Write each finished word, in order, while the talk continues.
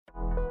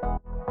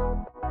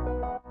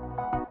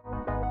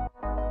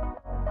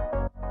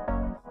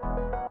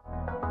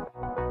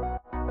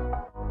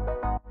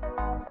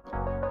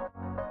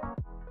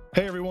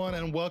Hey everyone,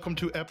 and welcome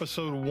to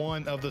episode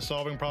 1 of the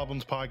Solving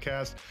Problems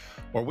podcast,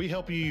 where we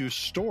help you use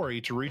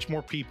story to reach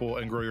more people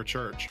and grow your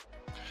church.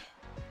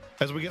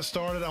 As we get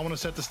started, I want to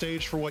set the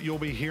stage for what you'll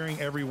be hearing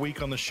every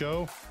week on the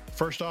show.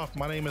 First off,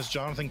 my name is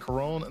Jonathan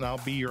Carone, and I'll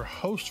be your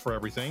host for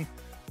everything.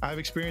 I have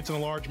experience in a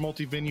large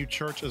multi-venue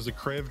church as the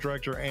creative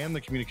director and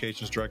the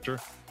communications director.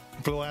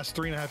 For the last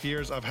 3.5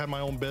 years, I've had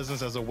my own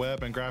business as a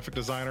web and graphic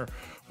designer,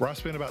 where I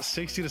spend about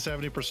 60 to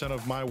 70%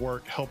 of my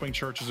work helping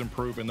churches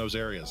improve in those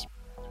areas.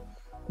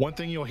 One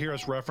thing you'll hear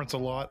us reference a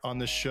lot on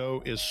this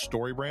show is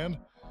StoryBrand.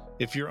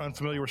 If you're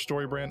unfamiliar with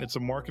StoryBrand, it's a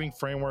marketing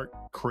framework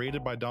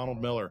created by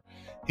Donald Miller.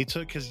 He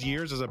took his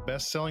years as a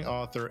best-selling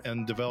author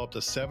and developed a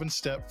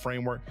 7-step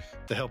framework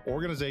to help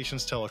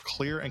organizations tell a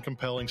clear and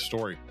compelling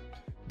story.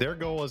 Their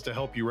goal is to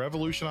help you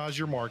revolutionize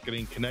your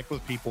marketing, connect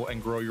with people,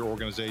 and grow your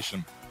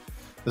organization.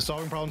 The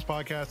Solving Problems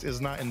podcast is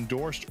not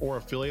endorsed or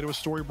affiliated with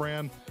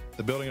StoryBrand,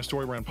 the Building a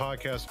StoryBrand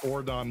podcast,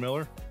 or Don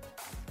Miller.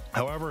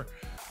 However,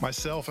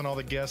 myself and all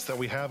the guests that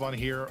we have on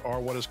here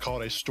are what is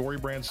called a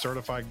StoryBrand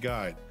certified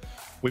guide.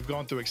 We've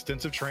gone through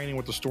extensive training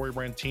with the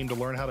StoryBrand team to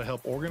learn how to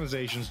help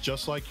organizations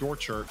just like your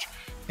church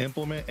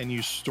implement and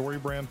use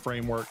StoryBrand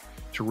framework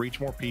to reach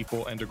more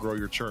people and to grow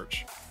your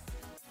church.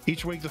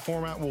 Each week, the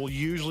format will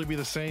usually be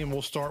the same.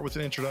 We'll start with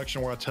an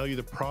introduction where I'll tell you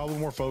the problem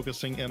we're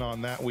focusing in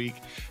on that week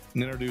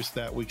and introduce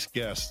that week's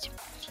guest.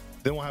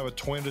 Then we'll have a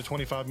 20 to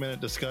 25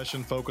 minute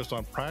discussion focused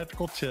on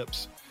practical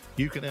tips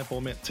you can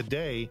implement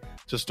today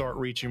to start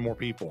reaching more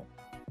people.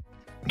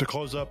 To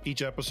close up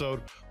each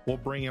episode, we'll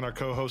bring in our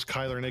co-host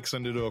Kyler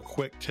Nixon to do a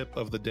quick tip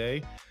of the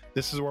day.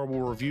 This is where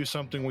we'll review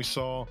something we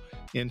saw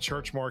in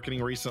church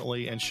marketing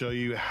recently and show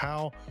you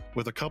how,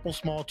 with a couple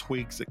small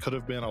tweaks, it could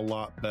have been a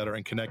lot better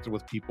and connected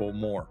with people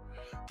more.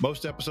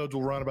 Most episodes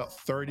will run about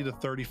 30 to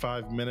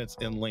 35 minutes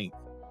in length.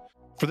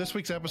 For this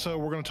week's episode,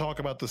 we're going to talk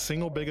about the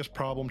single biggest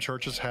problem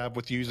churches have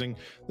with using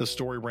the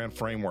StoryBrand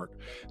framework.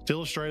 To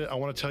illustrate it, I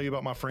want to tell you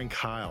about my friend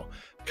Kyle.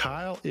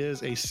 Kyle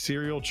is a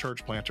serial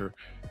church planter.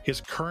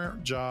 His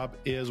current job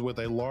is with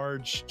a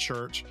large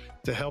church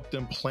to help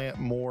them plant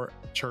more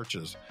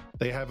churches.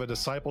 They have a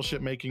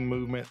discipleship making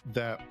movement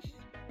that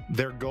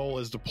their goal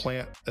is to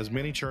plant as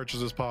many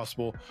churches as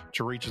possible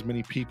to reach as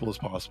many people as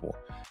possible.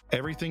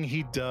 Everything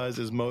he does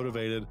is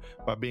motivated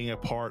by being a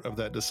part of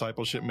that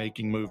discipleship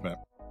making movement.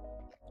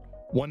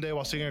 One day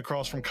while sitting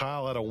across from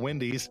Kyle at a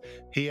Wendy's,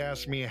 he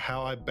asked me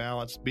how I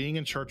balanced being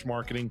in church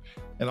marketing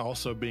and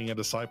also being a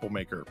disciple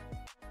maker.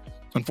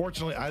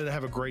 Unfortunately, I didn't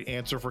have a great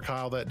answer for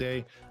Kyle that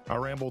day. I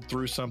rambled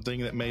through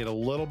something that made a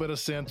little bit of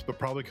sense, but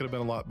probably could have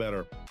been a lot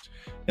better.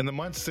 In the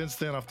months since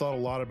then, I've thought a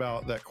lot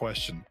about that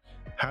question.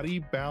 How do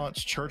you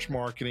balance church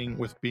marketing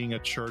with being a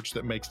church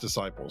that makes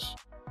disciples?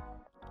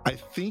 I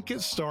think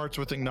it starts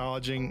with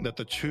acknowledging that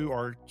the two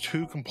are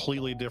two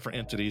completely different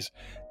entities.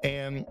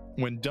 And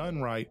when done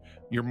right,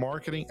 your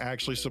marketing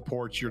actually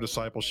supports your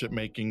discipleship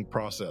making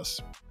process.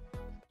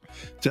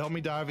 To help me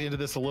dive into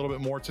this a little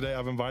bit more today,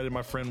 I've invited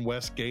my friend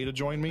Wes Gay to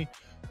join me.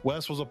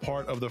 Wes was a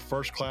part of the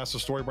first class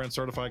of StoryBrand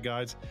certified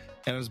guides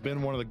and has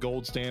been one of the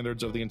gold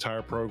standards of the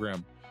entire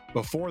program.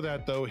 Before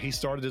that, though, he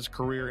started his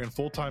career in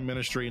full-time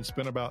ministry and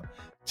spent about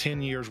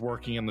 10 years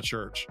working in the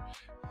church.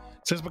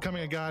 Since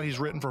becoming a guide, he's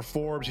written for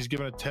Forbes, he's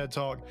given a TED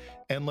Talk,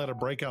 and led a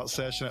breakout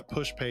session at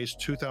PushPace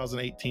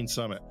 2018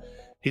 Summit.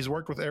 He's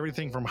worked with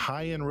everything from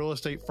high-end real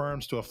estate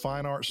firms to a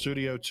fine art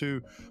studio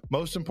to,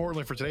 most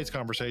importantly for today's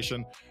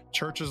conversation,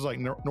 churches like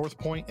North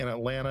Point in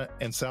Atlanta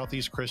and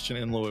Southeast Christian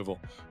in Louisville.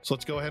 So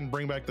let's go ahead and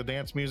bring back the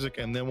dance music,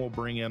 and then we'll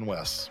bring in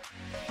Wes.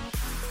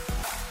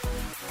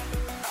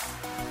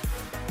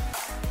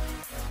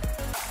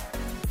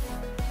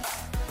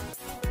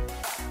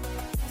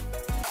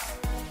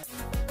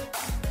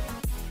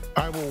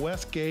 All right, well,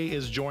 Wes Gay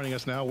is joining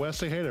us now. Wes,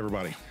 say hey to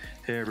everybody.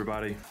 Hey,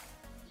 everybody.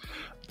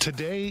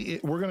 Today,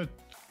 we're going to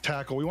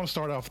we want to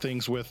start off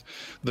things with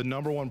the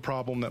number one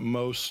problem that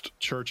most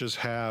churches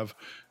have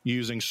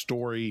using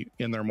story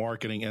in their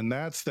marketing. And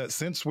that's that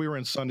since we were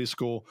in Sunday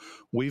school,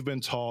 we've been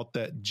taught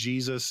that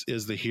Jesus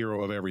is the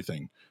hero of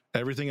everything.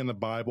 Everything in the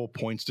Bible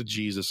points to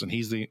Jesus, and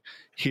he's the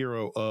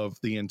hero of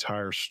the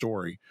entire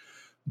story.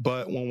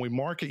 But when we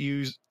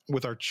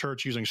with our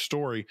church using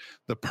story,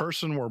 the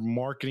person we're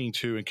marketing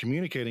to and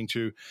communicating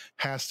to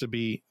has to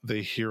be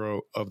the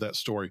hero of that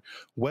story.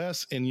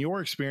 Wes, in your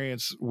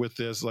experience with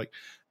this,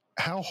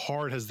 how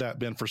hard has that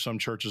been for some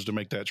churches to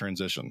make that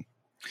transition?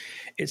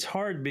 It's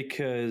hard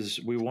because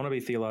we want to be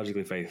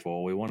theologically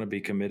faithful. We want to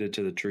be committed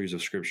to the truths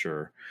of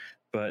Scripture.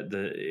 But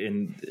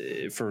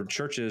for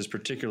churches,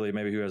 particularly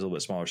maybe who has a little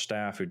bit smaller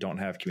staff, who don't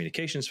have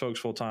communications folks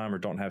full time or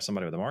don't have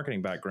somebody with a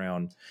marketing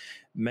background,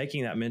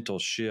 making that mental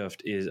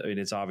shift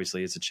it's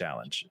a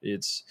challenge.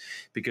 It's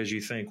because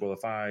you think, well,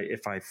 if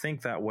I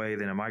think that way,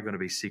 then am I going to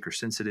be seeker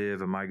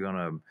sensitive? Am I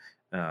going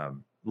to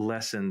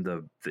lessen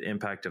the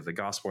impact of the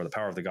gospel or the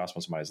power of the gospel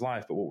in somebody's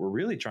life? But what we're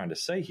really trying to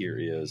say here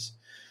is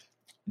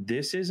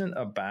this isn't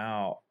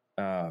about.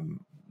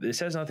 This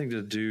has nothing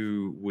to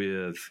do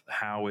with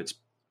how it's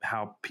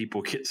how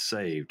people get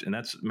saved. And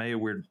that's maybe a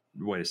weird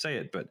way to say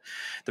it, but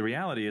the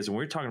reality is when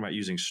we're talking about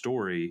using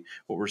story,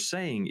 what we're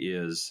saying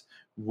is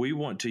we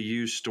want to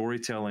use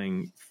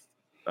storytelling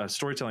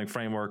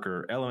framework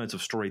or elements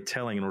of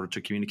storytelling in order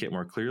to communicate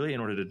more clearly. In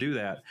order to do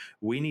that,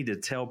 we need to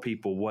tell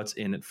people what's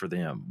in it for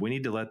them. We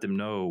need to let them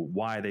know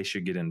why they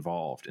should get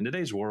involved. In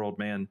today's world,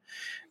 man,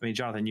 I mean,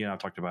 Jonathan, you and I have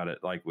talked about it,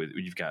 like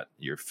you've got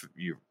you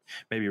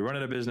maybe you're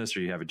running a business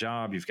or you have a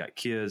job, you've got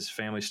kids,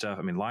 family stuff.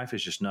 I mean, life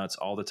is just nuts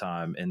all the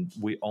time. And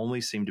we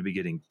only seem to be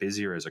getting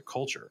busier as a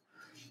culture.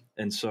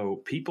 And so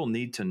people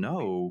need to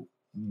know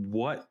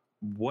what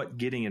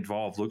getting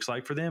involved looks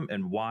like for them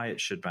and why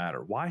it should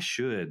matter. Why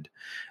should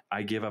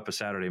I give up a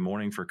Saturday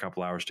morning for a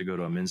couple hours to go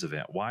to a men's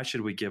event? Why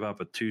should we give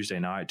up a Tuesday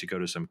night to go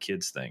to some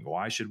kids thing?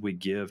 Why should we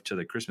give to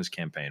the Christmas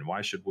campaign?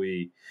 Why should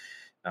we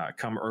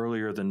come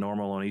earlier than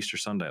normal on Easter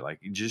Sunday? Like,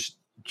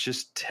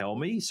 just tell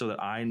me so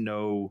that I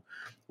know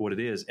what it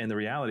is. And the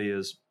reality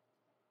is,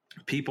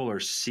 people are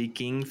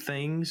seeking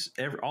things.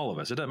 All of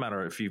us. It doesn't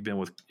matter if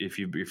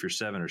you're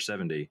 7 or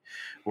 70.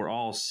 We're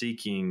all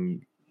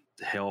seeking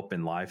help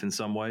in life in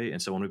some way.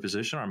 And so when we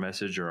position our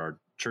message or our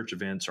church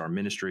events or our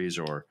ministries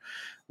or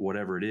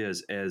whatever it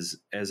is as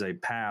a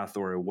path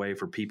or a way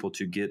for people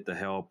to get the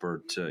help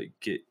or to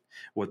get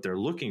what they're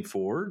looking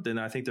for, then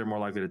I think they're more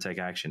likely to take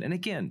action. And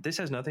again, this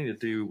has nothing to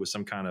do with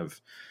some kind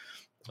of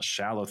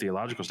shallow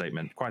theological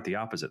statement. Quite the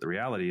opposite. The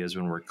reality is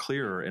when we're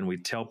clearer and we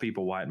tell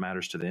people why it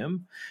matters to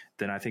them,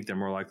 then I think they're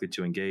more likely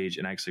to engage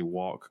and actually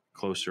walk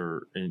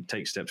closer and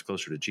take steps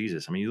closer to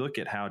Jesus. I mean, you look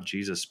at how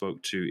Jesus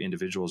spoke to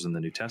individuals in the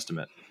New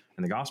Testament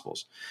and the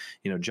Gospels.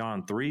 You know,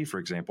 John 3, for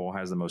example,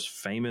 has the most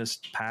famous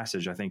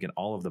passage, I think, in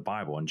all of the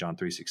Bible in John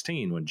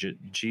 3:16, when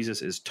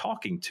Jesus is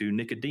talking to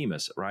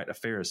Nicodemus, right, a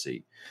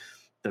Pharisee.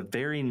 The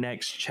very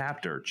next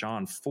chapter,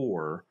 John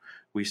 4,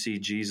 we see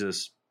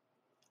Jesus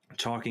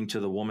talking to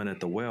the woman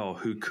at the well,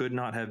 who could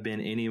not have been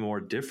any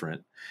more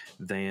different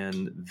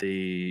than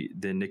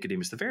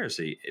Nicodemus the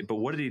Pharisee. But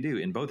what did he do?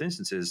 In both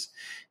instances,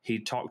 he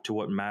talked to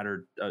what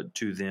mattered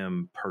to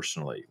them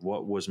personally,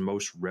 what was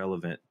most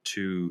relevant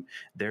to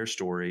their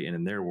story and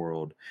in their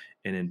world.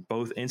 And in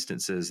both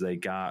instances, they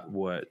got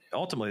what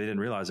ultimately they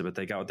didn't realize it, but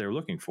they got what they were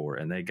looking for,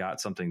 and they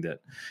got something that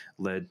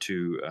led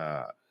to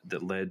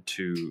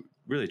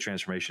really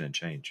transformation and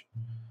change.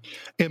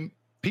 And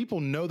people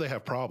know they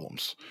have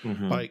problems.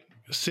 Mm-hmm. Like,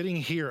 sitting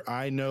here,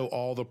 I know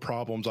all the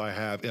problems I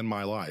have in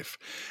my life.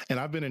 And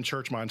I've been in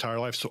church my entire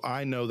life, so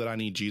I know that I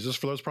need Jesus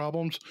for those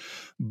problems.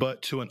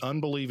 But to an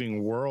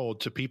unbelieving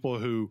world, to people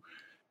who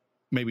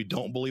maybe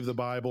don't believe the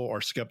Bible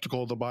or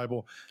skeptical of the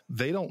Bible,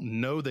 they don't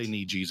know they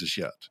need Jesus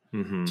yet.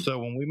 Mm-hmm. So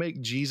when we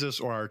make Jesus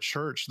or our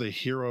church the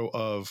hero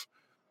of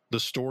the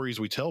stories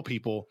we tell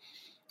people,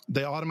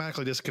 they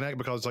automatically disconnect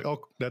because it's like,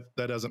 oh, that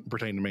doesn't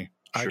pertain to me.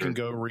 Sure. I can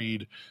go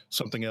read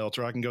something else,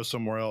 or I can go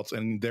somewhere else,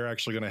 and they're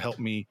actually going to help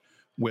me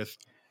with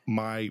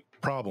my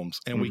problems.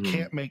 And we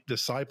can't make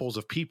disciples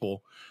of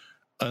people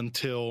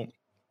until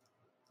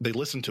they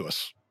listen to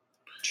us.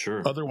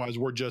 Sure. Otherwise,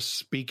 we're just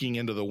speaking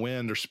into the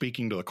wind or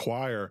speaking to the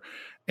choir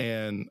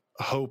and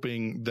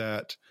hoping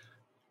that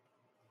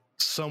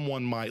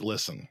someone might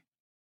listen.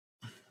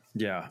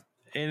 Yeah.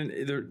 And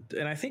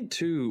I think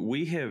too,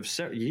 we have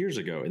years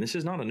ago, and this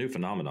is not a new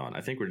phenomenon.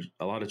 I think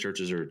a lot of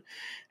churches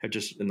have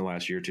just in the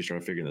last year or two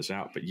started figuring this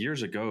out. But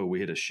years ago, we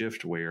hit a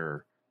shift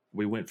where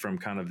we went from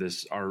kind of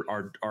this,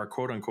 our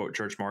quote unquote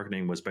church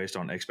marketing was based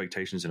on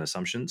expectations and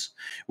assumptions.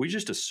 We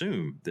just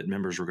assume that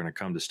members were going to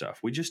come to stuff.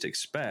 We just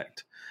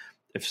expect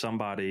if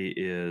somebody,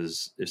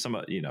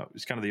 you know,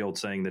 it's kind of the old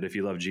saying that if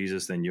you love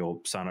Jesus, then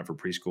you'll sign up for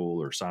preschool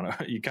or sign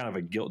up. You kind of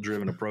a guilt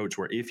driven approach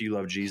where if you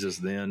love Jesus,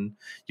 then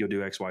you'll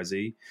do X, Y,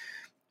 Z.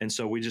 And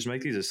so we just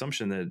make these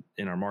assumptions that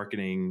in our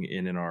marketing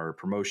and in our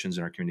promotions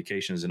and our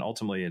communications, and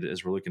ultimately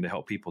as we're looking to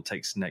help people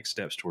take next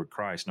steps toward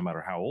Christ, no matter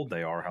how old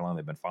they are, how long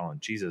they've been following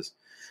Jesus,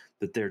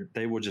 that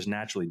they will just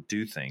naturally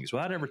do things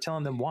without ever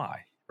telling them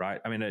why, right?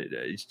 I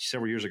mean,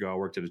 several years ago, I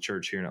worked at a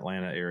church here in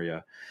Atlanta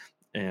area,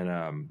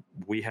 and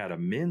we had a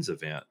men's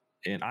event,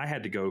 and I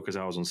had to go because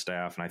I was on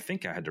staff, and I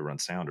think I had to run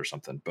sound or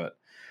something. But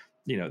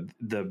you know,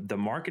 the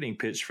marketing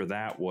pitch for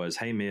that was,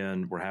 "Hey,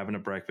 men, we're having a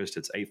breakfast.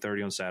 It's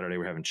 8:30 on Saturday.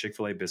 We're having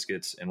Chick-fil-A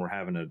biscuits, and we're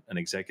having an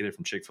executive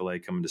from Chick-fil-A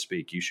coming to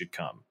speak. You should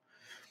come,"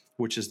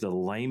 which is the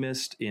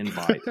lamest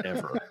invite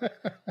ever.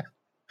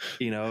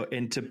 You know,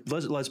 and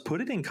let's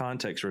put it in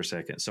context for a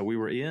second. So we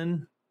were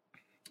in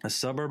a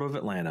suburb of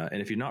Atlanta,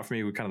 and if you're not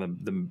familiar with kind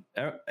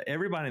of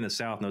everybody in the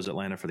South knows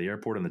Atlanta for the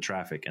airport and the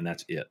traffic, and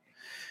that's it.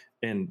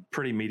 And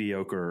pretty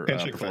mediocre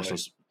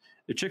professionals.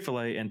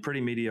 Chick-fil-A and pretty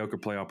mediocre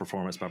playoff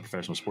performance by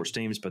professional sports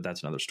teams, but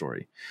that's another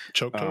story.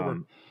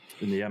 Choketober.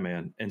 Yeah,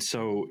 man. And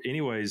so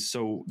anyways,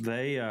 so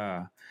they,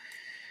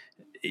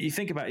 you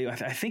think about it,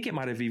 I think it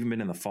might have even been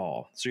in the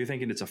fall. So you're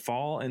thinking it's a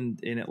fall in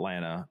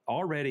Atlanta.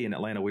 Already in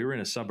Atlanta, we were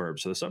in a suburb.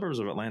 So the suburbs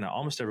of Atlanta,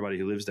 almost everybody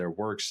who lives there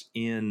works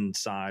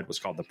inside what's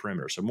called the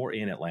perimeter. So more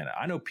in Atlanta.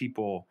 I know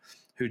people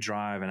who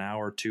drive an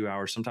hour, 2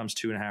 hours, sometimes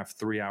 2.5,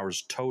 3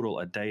 hours total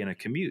a day in a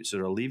commute. So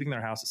they're leaving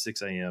their house at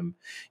 6 a.m.,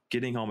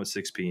 getting home at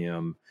 6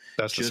 p.m.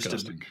 That's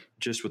disgusting.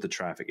 Just with the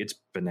traffic. It's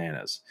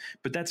bananas.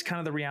 But that's kind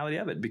of the reality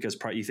of it, because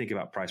you think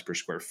about price per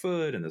square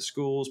foot and the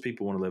schools.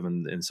 People want to live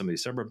in some of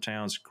these suburb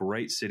towns,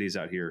 great cities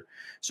out here.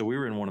 So we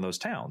were in one of those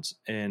towns.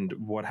 And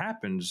what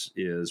happens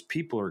is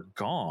people are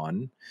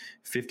gone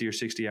 50 or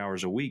 60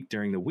 hours a week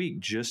during the week,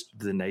 just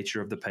the nature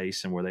of the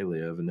pace and where they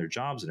live and their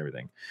jobs and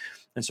everything.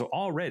 And so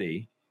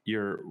already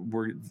our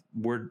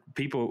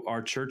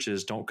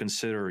churches don't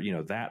consider,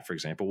 that, for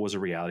example, was a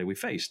reality we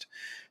faced.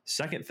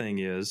 Second thing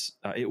is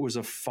it was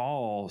a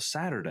fall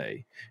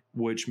Saturday,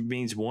 which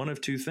means one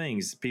of two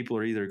things. People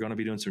are either going to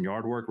be doing some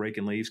yard work,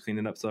 raking leaves,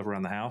 cleaning up stuff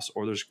around the house,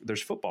 or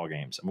there's football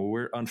games. I mean,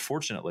 we're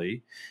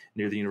unfortunately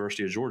near the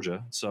University of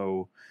Georgia.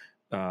 So,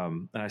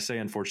 and I say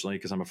unfortunately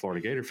because I'm a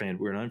Florida Gator fan.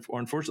 We're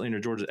unfortunately near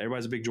Georgia.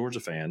 Everybody's a big Georgia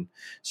fan.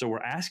 So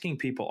we're asking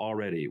people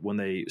already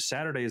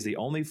Saturday is the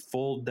only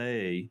full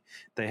day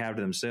they have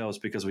to themselves,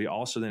 because we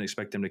also then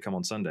expect them to come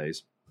on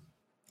Sundays,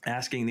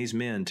 asking these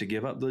men to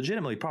give up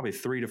legitimately probably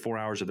 3 to 4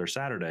 hours of their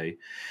Saturday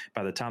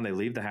by the time they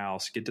leave the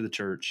house, get to the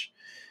church,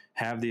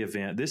 have the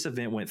event. This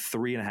event went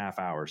 3.5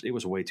 hours. It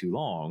was way too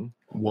long.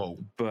 Whoa.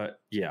 But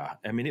yeah,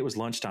 I mean, it was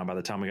lunchtime by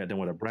the time we got done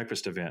with a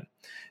breakfast event.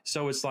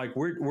 So it's like,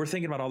 we're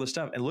thinking about all this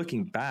stuff, and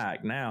looking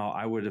back now,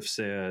 I would have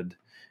said,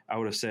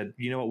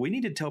 you know what, we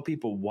need to tell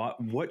people what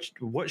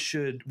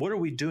are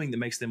we doing that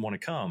makes them want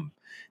to come?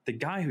 The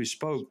guy who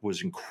spoke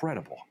was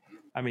incredible.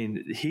 I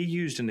mean, he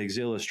used an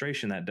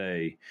illustration that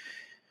day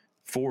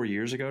 3 or 4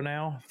 years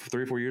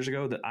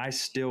ago, that I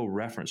still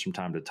reference from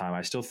time to time.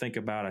 I still think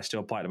about, I still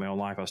apply it to my own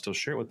life. I still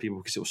share it with people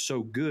because it was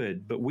so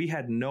good, but we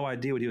had no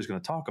idea what he was going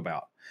to talk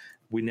about.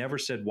 We never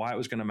said why it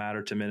was going to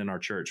matter to men in our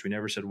church. We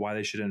never said why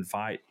they should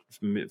invite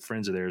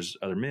friends of theirs,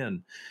 other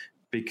men,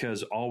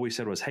 because all we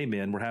said was, hey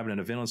men, we're having an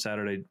event on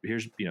Saturday.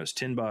 Here's, it's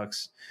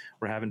 $10.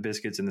 We're having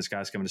biscuits and this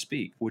guy's coming to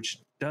speak, which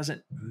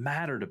doesn't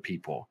matter to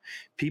people.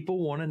 People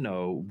want to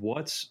know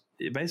what's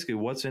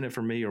in it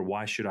for me, or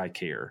why should I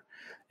care?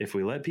 If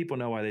we let people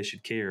know why they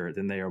should care,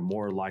 then they are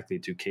more likely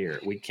to care.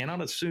 We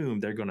cannot assume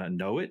they're going to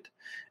know it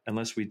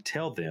unless we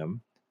tell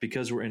them,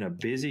 because we're in a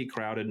busy,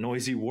 crowded,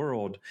 noisy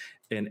world,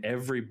 and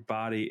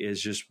everybody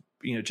is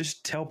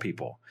just tell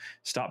people,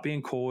 stop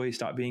being coy,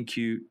 stop being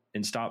cute,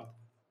 and stop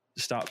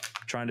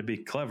trying to be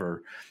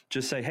clever.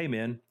 Just say, hey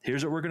man,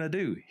 here's what we're going to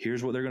do.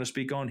 Here's what they're going to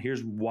speak on.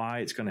 Here's why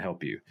it's going to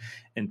help you.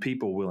 And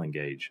people will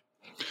engage.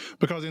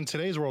 Because in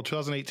today's world,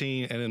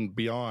 2018 and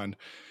beyond,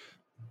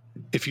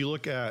 if you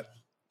look at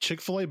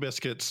Chick-fil-A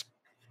biscuits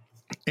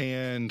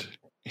and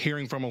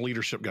hearing from a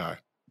leadership guy,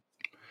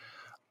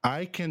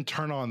 I can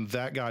turn on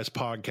that guy's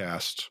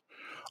podcast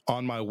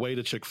on my way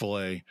to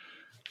Chick-fil-A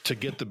to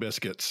get the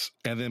biscuits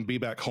and then be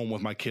back home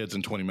with my kids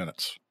in 20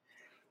 minutes.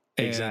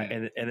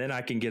 Exactly. And then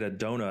I can get a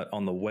donut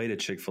on the way to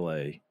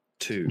Chick-fil-A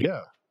too.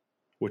 Yeah.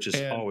 Which is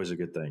always a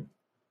good thing.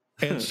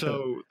 And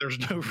so there's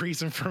no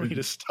reason for me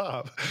to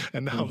stop.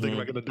 And now I'm thinking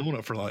about getting a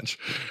donut for lunch.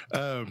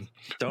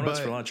 Donuts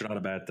for lunch are not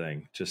a bad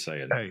thing. Just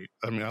saying. Hey,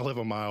 I mean, I live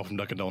a mile from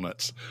Dunkin'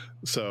 Donuts.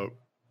 So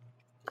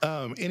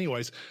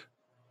anyways,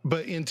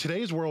 but in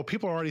today's world,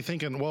 people are already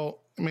thinking,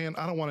 well, man,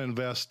 I don't want to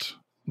invest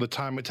the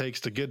time it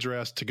takes to get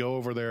dressed, to go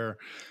over there,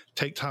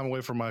 take time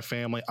away from my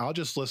family. I'll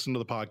just listen to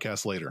the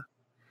podcast later.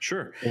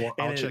 Sure. Or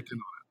I'll check in on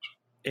it.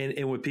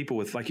 And with people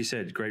with, like you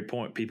said, great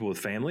point, people with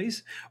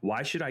families,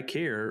 why should I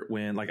care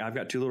when, like, I've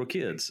got 2 little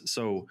kids?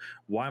 So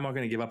why am I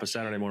going to give up a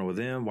Saturday morning with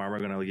them? Why am I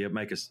going to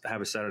have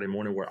a Saturday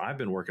morning where I've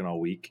been working all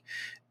week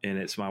and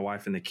it's my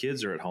wife and the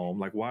kids are at home?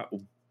 Like, why?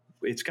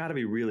 It's got to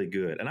be really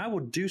good. And I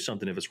will do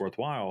something if it's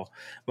worthwhile.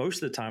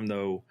 Most of the time,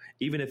 though,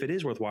 even if it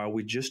is worthwhile,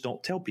 we just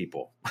don't tell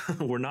people.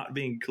 We're not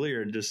being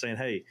clear and just saying,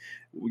 hey,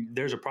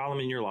 there's a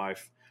problem in your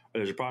life, or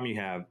there's a problem you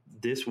have.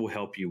 This will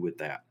help you with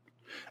that.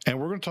 And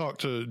we're going to talk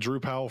to Drew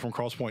Powell from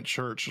Crosspoint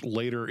Church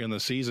later in the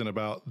season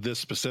about this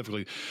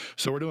specifically.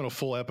 So we're doing a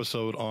full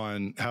episode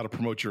on how to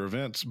promote your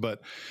events.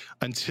 But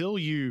until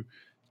you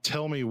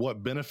tell me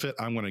what benefit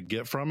I'm going to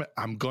get from it,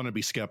 I'm going to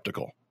be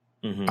skeptical.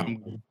 Mm-hmm.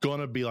 I'm going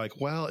to be like,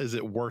 well, is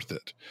it worth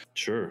it?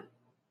 Sure.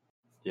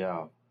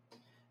 Yeah.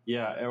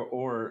 Yeah.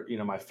 Or,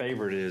 my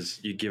favorite is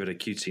you give it a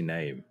cutesy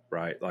name,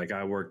 right? Like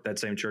I worked that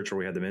same church where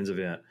we had the men's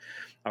event.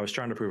 I was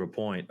trying to prove a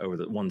point over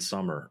the one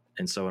summer.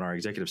 And so in our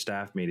executive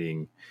staff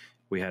meeting,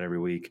 we had every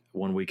week.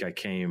 One week I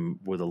came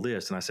with a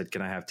list and I said,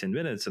 can I have 10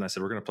 minutes? And I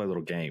said, we're going to play a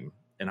little game.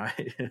 And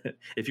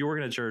if you work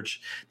in a church,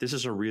 this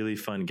is a really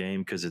fun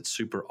game because it's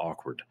super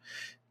awkward.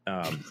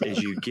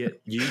 Is you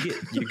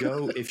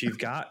go, if you've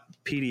got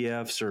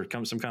PDFs or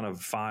some kind of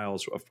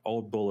files of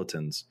old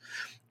bulletins,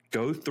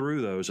 go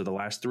through those of the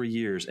last 3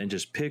 years and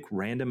just pick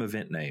random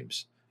event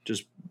names,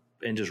 just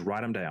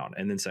write them down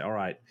and then say, all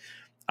right,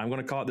 I'm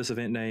going to call it this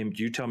event name.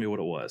 You tell me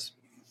what it was.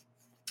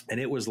 And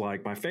it was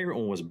like, my favorite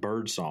one was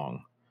Bird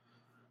Song.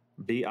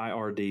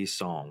 BIRD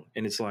song.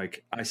 And it's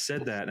like, I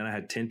said that and I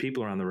had 10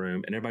 people around the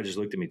room and everybody just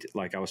looked at me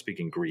like I was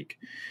speaking Greek.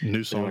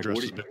 New song, like,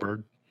 Dressed as Big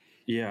Bird.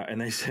 Yeah.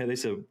 And somebody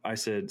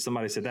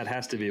said that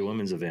has to be a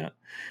women's event.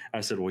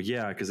 I said, well,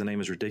 yeah, because the name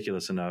is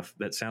ridiculous enough.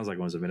 That sounds like a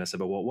women's event. I said,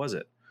 but what was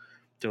it?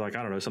 They're like,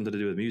 I don't know, something to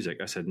do with music.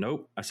 I said,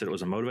 nope. I said, it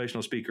was a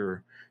motivational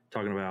speaker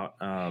talking about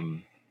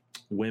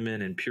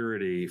women and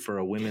purity for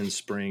a women's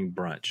spring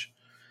brunch.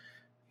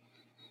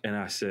 And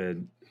I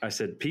said,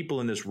 people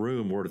in this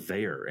room were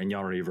there and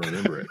y'all don't even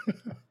remember it.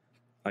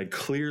 Like,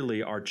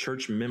 clearly our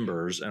church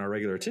members and our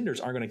regular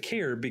attenders aren't going to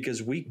care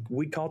because we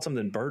called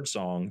something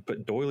birdsong,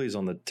 put doilies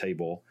on the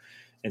table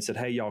and said,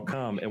 hey, y'all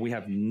come. And we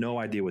have no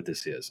idea what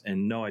this is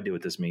and no idea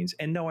what this means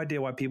and no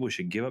idea why people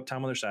should give up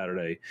time on their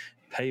Saturday,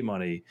 pay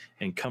money,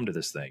 and come to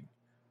this thing.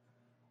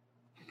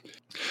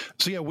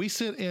 So, yeah, we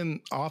sit in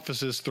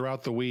offices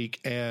throughout the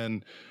week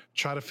and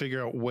try to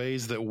figure out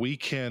ways that we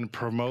can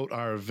promote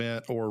our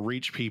event or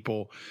reach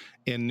people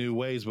in new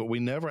ways, but we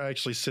never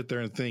actually sit there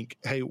and think,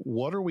 hey,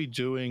 what are we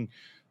doing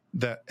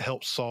that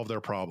helps solve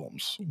their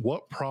problems?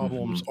 What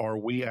problems are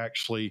we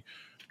actually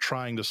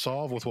trying to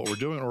solve with what we're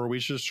doing, or are we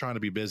just trying to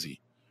be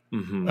busy?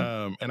 And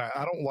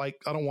I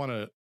don't want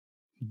to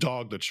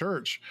dog the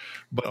church,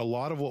 but a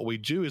lot of what we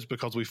do is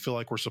because we feel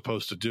like we're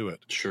supposed to do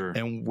it. Sure.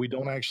 And we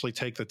don't actually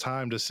take the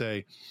time to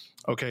say,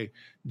 okay,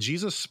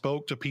 Jesus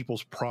spoke to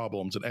people's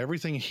problems, and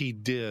everything he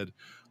did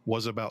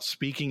was about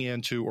speaking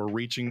into or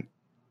reaching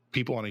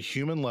people on a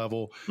human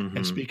level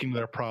and speaking to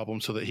their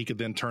problems so that he could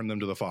then turn them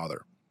to the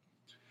Father.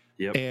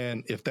 Yep.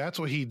 And if that's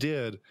what he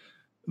did,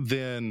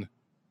 then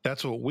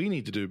that's what we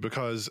need to do,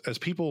 because as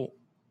people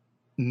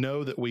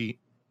know that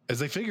as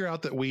they figure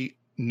out that we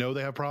know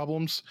they have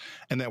problems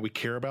and that we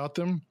care about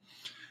them,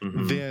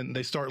 then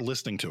they start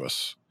listening to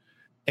us.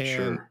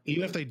 And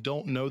even if they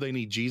don't know they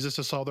need Jesus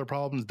to solve their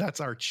problems, that's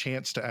our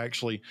chance to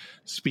actually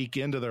speak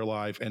into their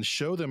life and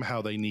show them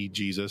how they need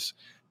Jesus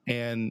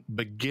and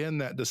begin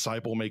that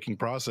disciple-making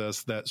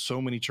process that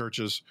so many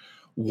churches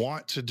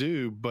want to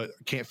do but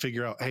can't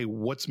figure out, hey,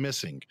 what's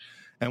missing?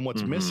 And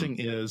what's missing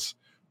is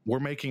we're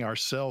making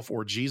ourselves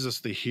or Jesus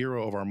the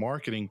hero of our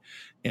marketing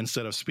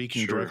instead of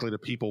speaking directly to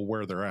people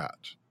where they're at.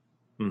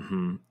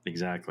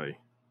 Exactly.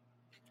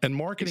 And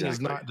marketing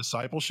is not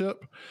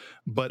discipleship,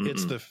 but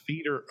it's the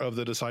feeder of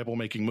the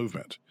disciple-making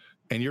movement.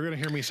 And you're going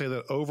to hear me say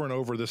that over and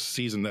over this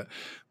season, that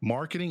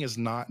marketing is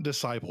not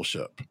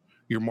discipleship.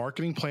 Your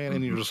marketing plan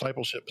and your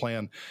discipleship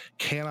plan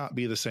cannot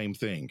be the same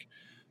thing.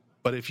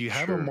 But if you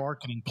have a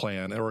marketing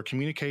plan or a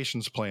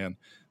communications plan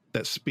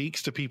that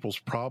speaks to people's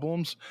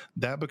problems,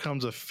 that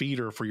becomes a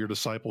feeder for your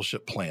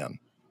discipleship plan.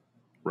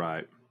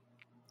 Right.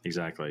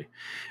 Exactly.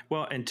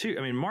 Well, and two,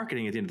 I mean,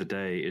 marketing at the end of the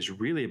day is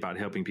really about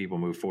helping people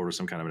move forward with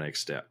some kind of a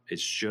next step.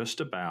 It's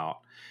just about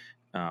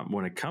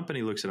when a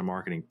company looks at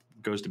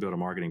goes to build a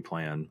marketing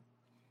plan,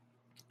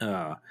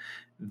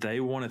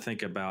 they want to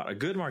think about a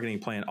good marketing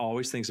plan,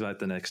 always thinks about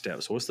the next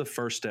step. So what's the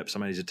first step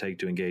somebody needs to take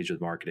to engage with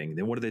marketing?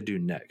 Then what do they do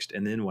next?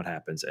 And then what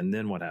happens? And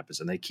then what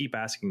happens? And they keep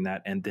asking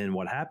that, and then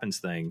what happens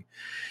thing.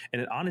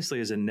 And it honestly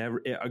is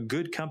a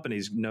good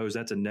company knows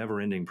that's a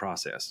never ending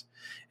process.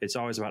 It's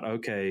always about,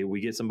 okay,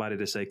 we get somebody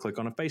to say, click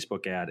on a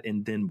Facebook ad,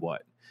 and then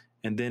what?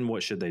 And then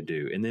what should they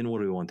do? And then what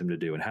do we want them to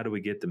do? And how do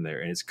we get them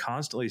there? And it's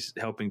constantly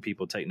helping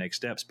people take next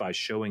steps by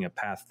showing a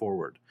path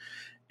forward.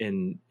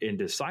 In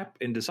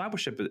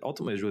discipleship, it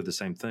ultimately is really the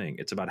same thing.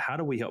 It's about how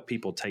do we help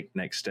people take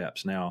next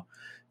steps. Now,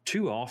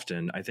 too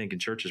often, I think in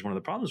churches, one of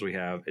the problems we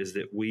have is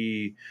that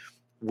we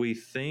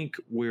think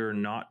we're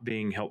not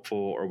being helpful,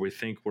 or we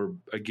think we're,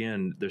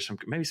 again, there's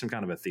maybe some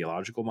kind of a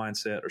theological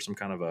mindset or some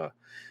kind of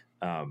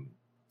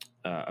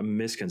a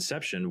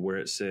misconception where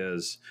it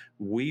says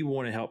we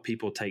want to help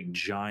people take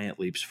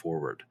giant leaps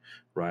forward,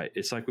 right?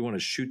 It's like we want to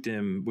shoot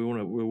them. We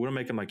want to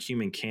make them like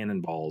human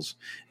cannonballs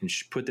and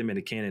put them in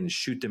a cannon and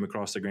shoot them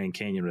across the Grand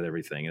Canyon with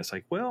everything. And it's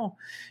like, well,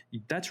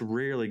 that's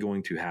rarely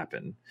going to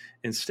happen.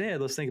 Instead,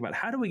 let's think about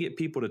how do we get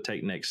people to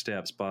take next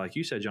steps by, like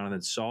you said,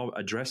 Jonathan,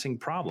 addressing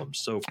problems.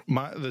 So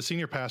the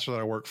senior pastor that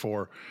I work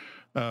for,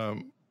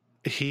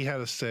 he had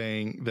a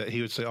saying that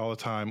he would say all the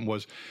time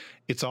was,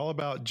 it's all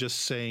about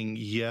just saying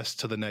yes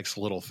to the next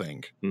little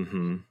thing.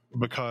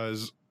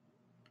 Because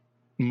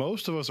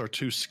most of us are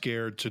too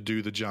scared to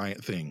do the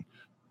giant thing,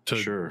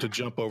 to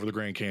jump over the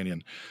Grand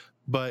Canyon.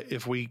 But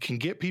if we can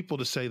get people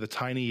to say the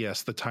tiny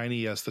yes, the tiny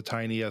yes, the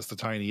tiny yes, the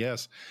tiny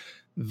yes,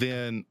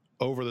 then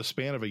over the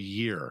span of a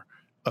year,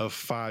 of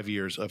 5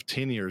 years, of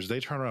 10 years, they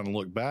turn around and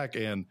look back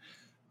and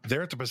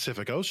they're at the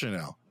Pacific Ocean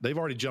now. They've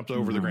already jumped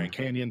over the Grand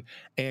Canyon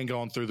and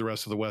gone through the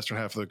rest of the western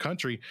half of the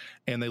country,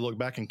 and they look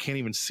back and can't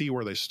even see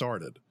where they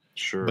started.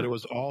 Sure. But it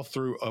was all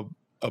through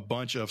a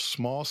bunch of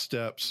small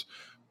steps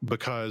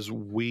because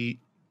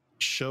we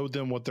showed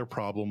them what their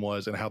problem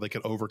was and how they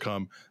could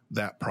overcome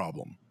that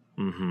problem.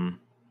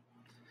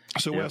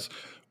 So, Wes,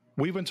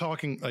 we've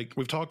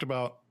talked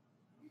about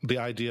the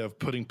idea of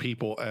putting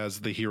people as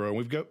the hero.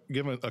 We've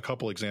given a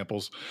couple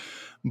examples,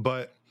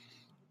 but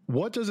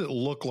what does it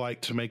look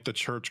like to make the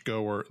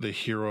churchgoer the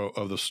hero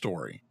of the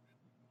story?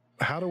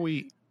 How do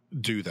we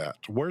do that?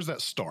 Where's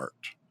that start?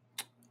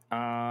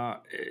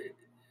 That's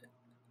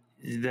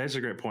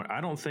a great point.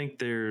 I don't think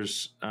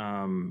there's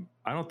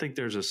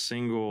a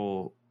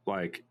single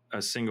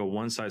a single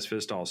one size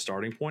fits all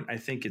starting point. I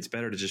think it's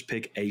better to just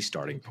pick a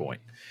starting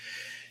point.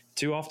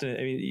 Too often,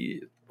 I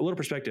mean, a little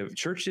perspective,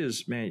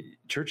 churches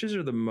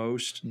are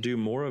do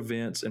more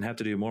events and have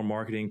to do more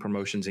marketing,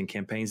 promotions, and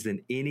campaigns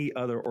than any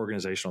other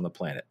organization on the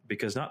planet.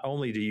 Because not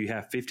only do you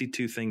have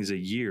 52 things a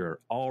year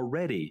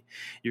already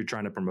you're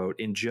trying to promote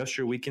in just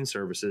your weekend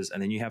services, and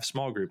then you have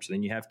small groups, and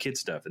then you have kid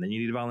stuff, and then you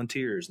need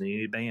volunteers, and then you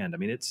need a band. I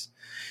mean, it's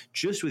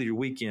just with your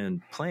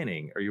weekend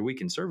planning or your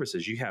weekend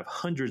services, you have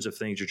hundreds of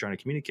things you're trying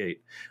to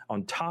communicate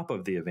on top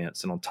of the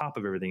events and on top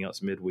of everything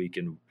else midweek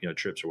and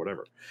trips or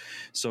whatever.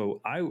 So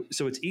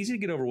it's easy to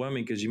get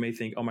overwhelming because you may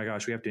think, oh my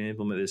gosh, we have to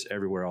implement this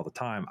everywhere all the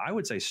time. I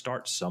would say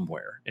start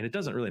somewhere, and it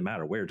doesn't really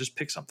matter where. Just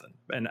pick something.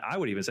 And I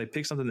would even say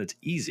pick something that's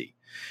easy,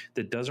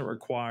 that doesn't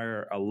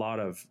require a lot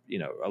of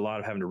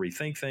having to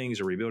rethink things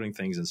or rebuilding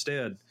things.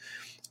 Instead,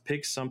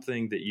 pick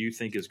something that you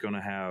think is going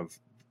to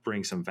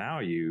bring some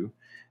value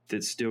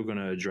that's still going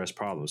to address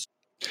problems.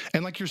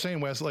 And like you're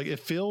saying, Wes, like it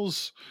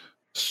feels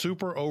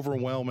super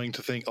overwhelming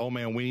to think, oh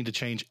man, we need to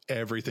change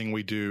everything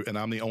we do, and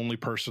I'm the only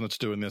person that's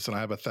doing this, and I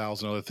have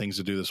 1,000 other things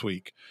to do this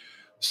week.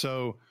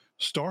 So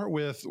start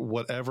with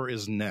whatever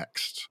is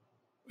next.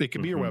 It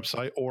could be your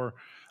website, or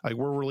like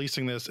we're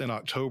releasing this in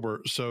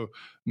October, so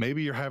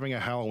maybe you're having a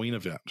Halloween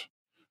event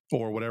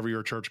or whatever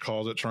your church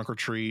calls it, trunk or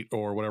treat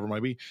or whatever it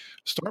might be.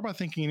 Start by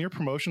thinking in your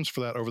promotions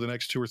for that over the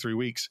next 2 or 3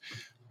 weeks,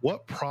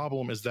 what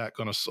problem is that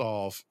going to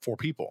solve for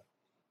people?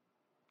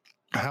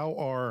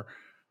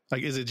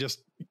 Is it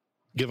just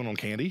giving them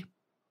candy,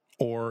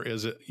 or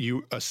is it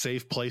a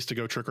safe place to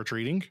go trick or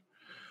treating,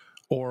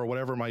 or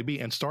whatever it might be,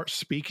 and start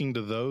speaking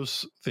to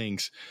those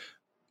things.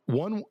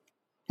 One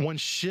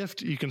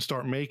shift you can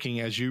start making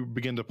as you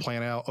begin to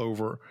plan out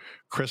over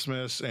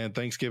Christmas and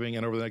Thanksgiving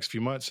and over the next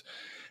few months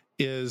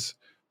is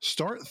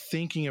start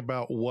thinking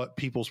about what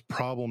people's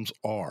problems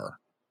are.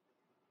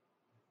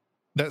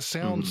 That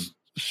sounds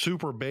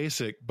super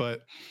basic,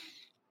 but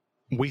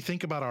we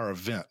think about our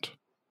event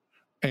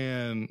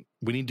and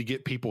we need to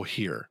get people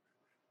here.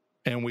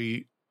 And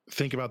we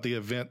think about the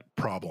event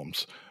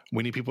problems.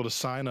 We need people to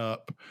sign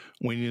up.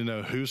 We need to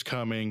know who's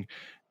coming,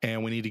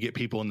 and we need to get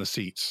people in the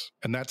seats.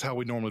 And that's how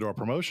we normally do our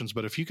promotions.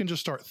 But if you can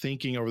just start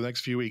thinking over the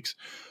next few weeks,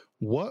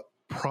 what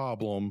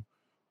problem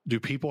do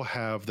people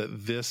have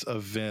that this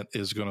event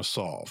is going to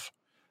solve?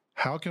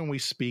 How can we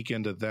speak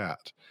into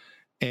that?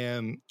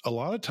 And a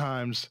lot of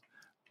times,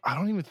 I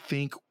don't even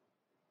think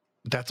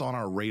that's on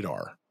our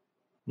radar.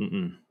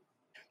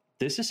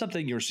 This is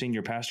something your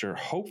senior pastor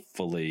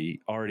hopefully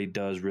already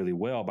does really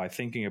well by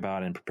thinking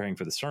about and preparing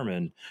for the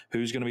sermon.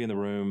 Who's going to be in the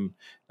room?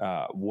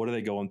 What are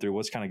they going through?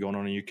 What's kind of going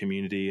on in your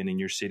community and in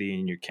your city and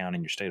in your county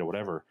and your state or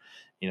whatever?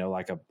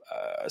 Like a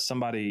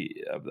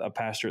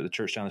pastor at the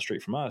church down the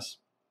street from us,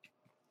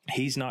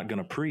 he's not going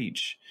to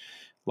preach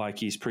like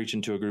he's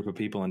preaching to a group of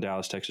people in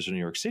Dallas, Texas, or New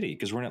York City,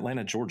 because we're in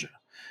Atlanta, Georgia.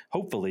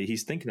 Hopefully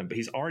he's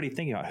already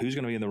thinking about who's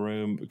going to be in the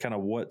room, kind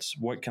of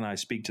what can I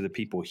speak to the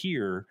people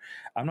here?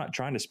 I'm not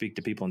trying to speak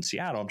to people in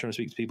Seattle. I'm trying to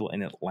speak to people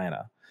in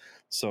Atlanta.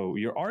 So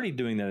you're already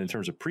doing that in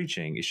terms of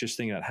preaching. It's just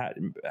thinking about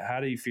how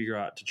do you figure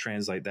out to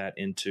translate that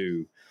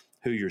into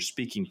who you're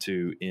speaking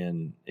to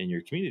in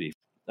your community.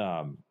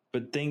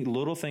 But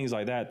little things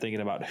like that,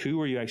 thinking about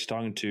who are you actually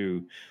talking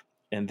to,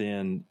 and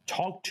then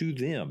talk to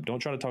them. Don't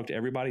try to talk to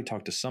everybody,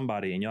 talk to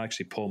somebody, and you'll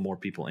actually pull more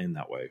people in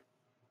that way.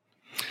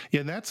 Yeah,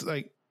 and that's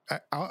like,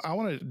 I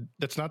want to,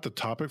 that's not the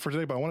topic for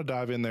today, but I want to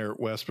dive in there,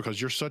 Wes, because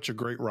you're such a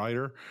great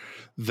writer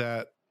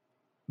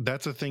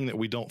that's a thing that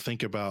we don't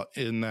think about,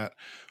 in that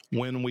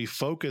when we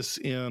focus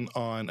in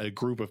on a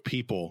group of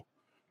people,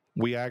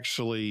 we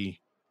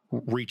actually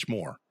reach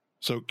more.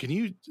 So can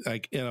you,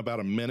 like, in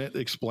about a minute,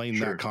 explain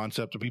that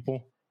concept to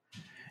people?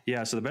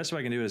 Yeah, so the best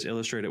way I can do it is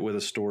illustrate it with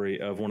a story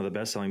of one of the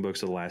best-selling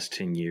books of the last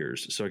 10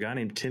 years. So a guy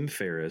named Tim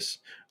Ferriss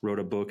wrote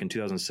a book in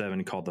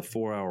 2007 called The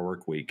 4-Hour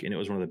Workweek, and it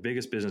was one of the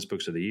biggest business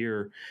books of the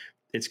year.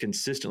 It's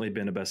consistently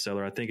been a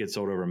bestseller. I think it's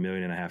sold over 1.5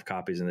 million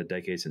copies in the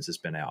decade since it's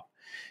been out.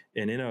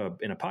 And in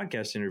a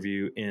podcast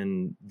interview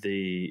on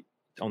the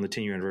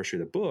 10-year anniversary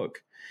of the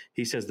book,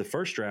 he says the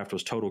first draft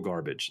was total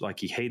garbage.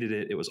 Like, he hated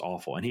it. It was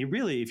awful. And he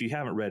really, if you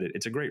haven't read it,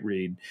 it's a great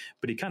read,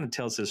 but he kind of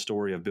tells his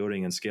story of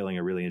building and scaling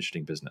a really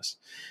interesting business.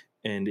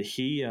 And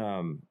he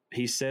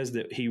says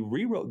that he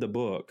rewrote the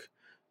book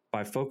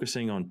by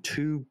focusing on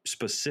 2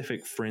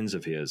 specific friends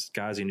of his,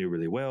 guys he knew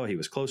really well, he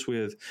was close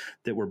with,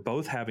 that were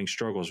both having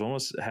struggles. One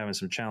was having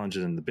some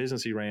challenges in the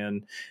business he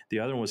ran. The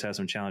other one was having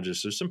some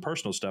challenges. So some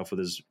personal stuff with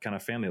his kind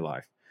of family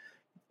life.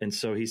 And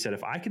so he said,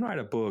 if I can write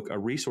a book, a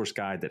resource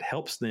guide that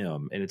helps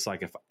them, and it's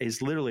like, if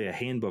it's literally a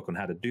handbook on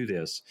how to do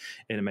this,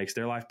 and it makes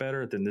their life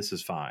better, then this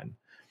is fine.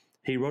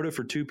 He wrote it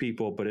for 2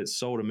 people, but it's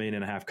sold 1.5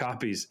 million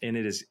copies, and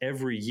it is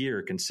every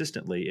year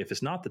consistently. If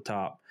it's not the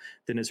top,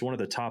 then it's one of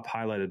the top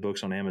highlighted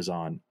books on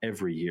Amazon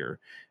every year,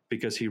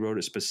 because he wrote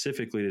it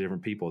specifically to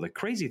different people. The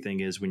crazy thing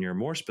is, when you're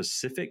more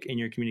specific in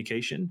your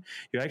communication,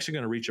 you're actually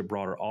going to reach a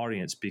broader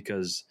audience,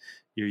 because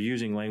you're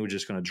using language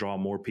that's going to draw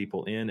more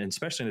people in. And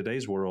especially in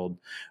today's world,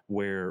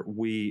 where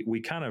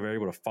we kind of are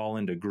able to fall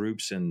into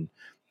groups and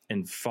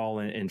and fall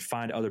in and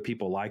find other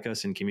people like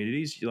us in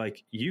communities,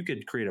 like you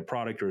could create a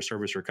product or a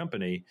service or a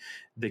company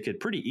that could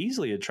pretty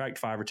easily attract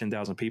 5,000 or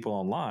 10,000 people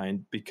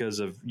online because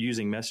of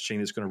using messaging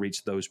that's going to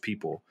reach those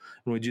people.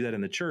 When we do that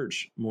in the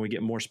church, when we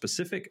get more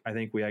specific, I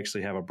think we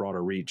actually have a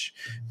broader reach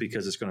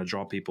because it's going to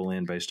draw people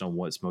in based on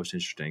what's most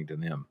interesting to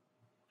them.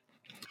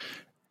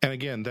 And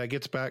again, that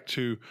gets back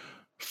to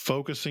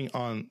focusing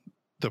on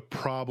the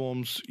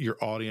problems your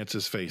audience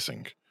is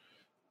facing.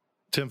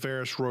 Tim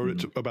Ferriss wrote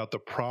it about the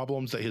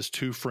problems that his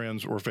two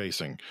friends were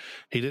facing.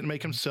 He didn't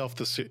make himself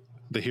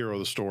the hero of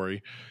the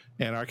story.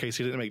 In our case,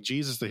 he didn't make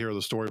Jesus the hero of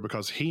the story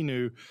because he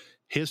knew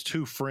his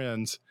two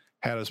friends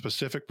had a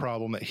specific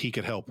problem that he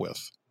could help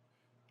with.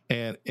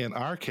 And in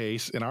our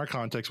case, in our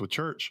context with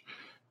church,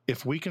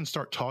 if we can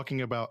start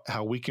talking about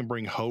how we can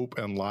bring hope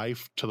and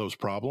life to those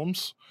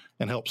problems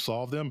and help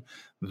solve them,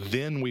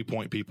 then we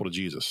point people to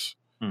Jesus.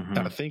 And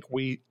I think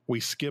we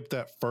skip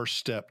that first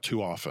step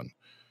too often.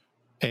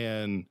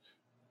 And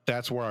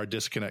that's where our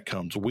disconnect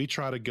comes. We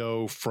try to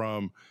go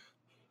from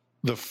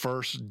the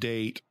first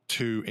date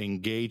to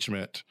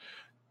engagement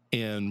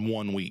in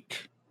 1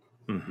 week.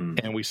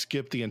 And we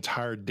skip the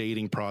entire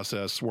dating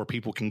process where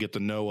people can get to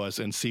know us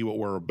and see what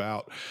we're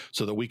about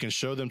so that we can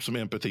show them some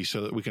empathy,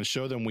 so that we can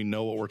show them we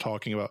know what we're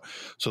talking about,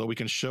 so that we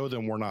can show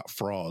them we're not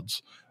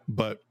frauds.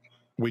 But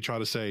we try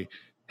to say,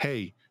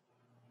 hey,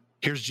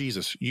 here's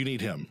Jesus. You need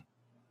him.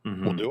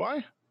 Well, do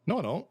I? No,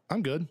 I don't.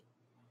 I'm good.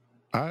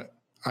 I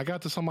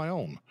got this on my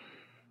own.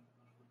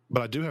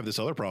 But I do have this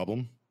other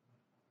problem.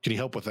 Can you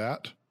help with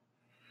that?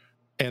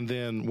 And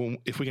then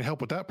if we can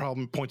help with that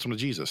problem, it points them to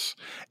Jesus.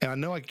 And I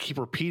know I keep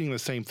repeating the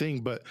same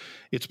thing, but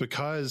it's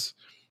because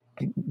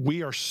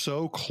we are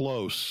so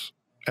close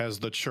as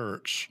the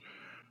church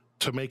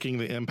to making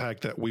the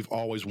impact that we've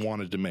always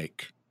wanted to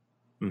make.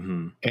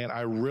 And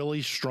I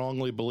really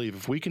strongly believe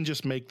if we can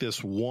just make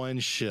this one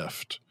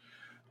shift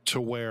to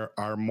where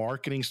our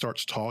marketing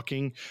starts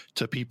talking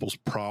to people's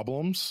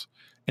problems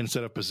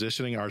instead of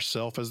positioning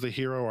ourselves as the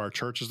hero, our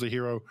church as the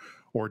hero,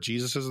 or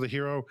Jesus as the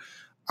hero,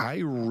 I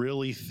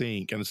really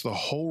think, and it's the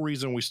whole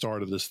reason we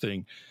started this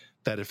thing,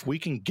 that if we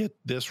can get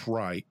this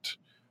right,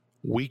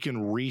 we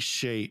can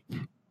reshape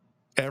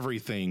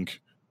everything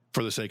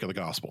for the sake of the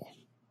gospel.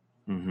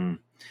 And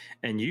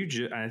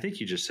I think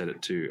you just said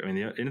it too. I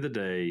mean, at the end of the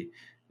day,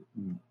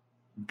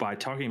 by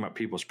talking about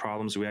people's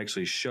problems, we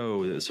actually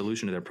show that the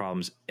solution to their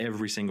problems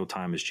every single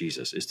time is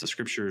Jesus. It's the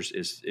scriptures,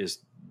 is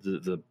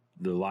the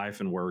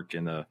life and work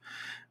and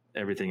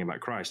everything about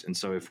Christ. And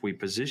so if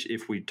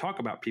we talk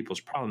about people's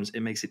problems, it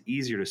makes it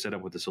easier to set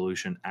up what the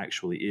solution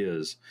actually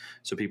is,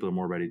 so people are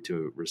more ready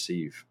to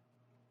receive.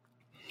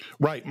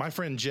 Right. My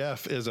friend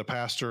Jeff is a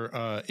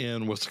pastor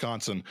in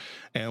Wisconsin,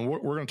 and we're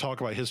going to talk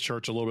about his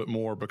church a little bit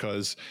more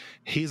because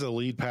he's a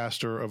lead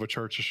pastor of a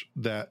church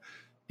that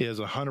is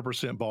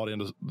 100% bought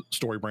into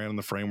Story Brand and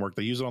the framework.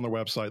 They use it on their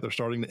website. They're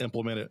starting to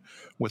implement it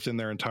within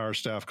their entire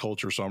staff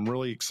culture. So I'm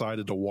really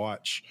excited to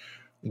watch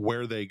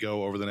where they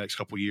go over the next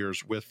couple of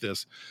years with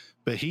this.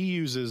 But he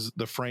uses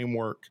the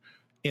framework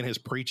in his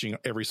preaching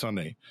every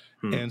Sunday.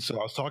 And so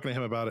I was talking to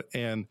him about it,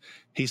 and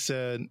he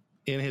said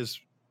in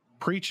his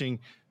preaching,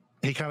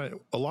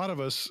 a lot of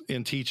us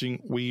in teaching,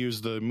 we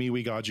use the me,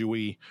 we, God, you,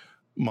 we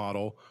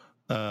model,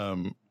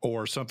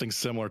 or something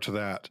similar to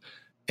that.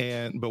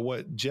 But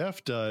what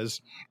Jeff does,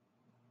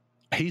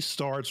 he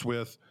starts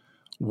with,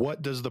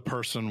 what does the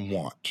person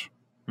want?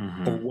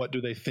 Or what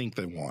do they think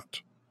they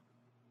want?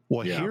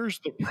 Well, here's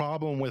the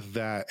problem with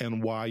that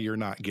and why you're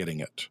not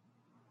getting it.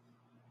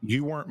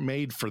 You weren't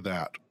made for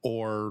that,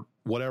 or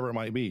whatever it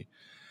might be.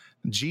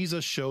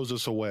 Jesus shows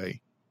us a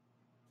way,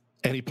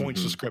 and he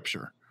points to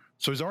scripture.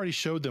 So he's already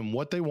showed them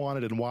what they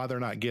wanted and why they're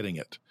not getting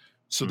it.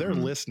 So they're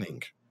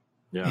listening.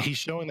 He's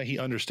showing that he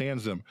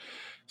understands them.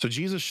 So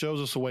Jesus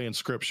shows us a way in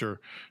scripture,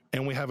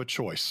 and we have a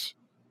choice.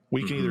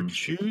 We can either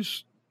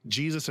choose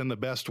Jesus in the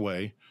best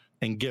way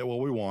and get what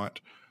we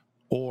want,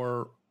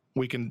 or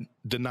we can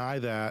deny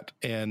that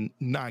and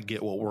not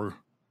get what we're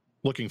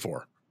looking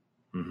for.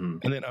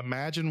 And then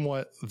imagine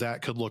what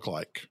that could look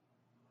like.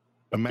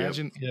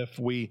 Imagine if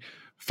we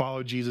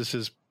followed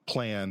Jesus's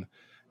plan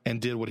and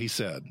did what he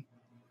said.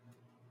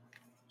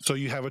 So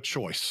you have a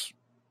choice.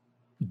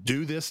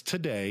 Do this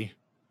today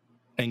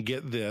and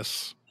get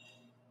this,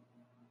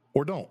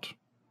 or don't.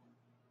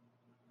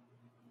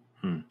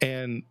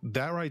 And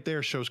that right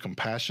there shows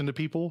compassion to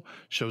people,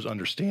 shows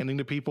understanding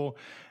to people,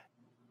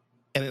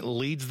 and it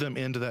leads them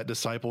into that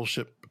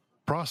discipleship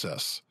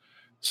process.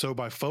 So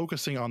by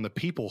focusing on the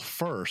people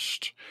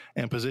first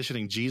and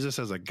positioning Jesus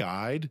as a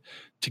guide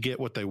to get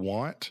what they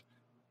want,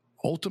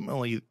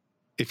 ultimately,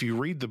 if you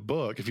read the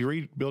book, if you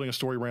read Building a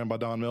Story Brand by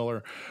Don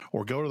Miller,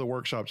 or go to the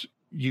workshops,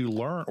 you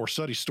learn, or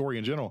study story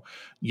in general,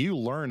 you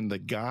learn the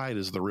guide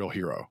is the real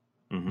hero.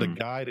 The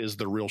guide is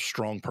the real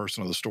strong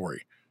person of the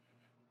story.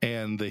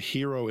 And the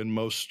hero in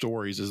most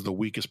stories is the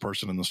weakest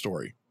person in the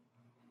story.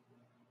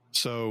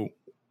 So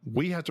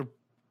we have to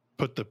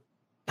put the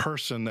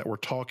person that we're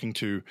talking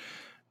to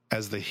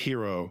as the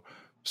hero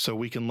so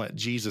we can let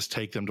Jesus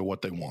take them to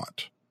what they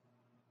want.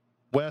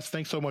 Wes,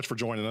 thanks so much for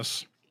joining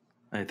us.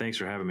 Hey, thanks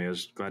for having me. I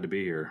was glad to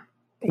be here.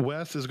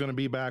 Wes is going to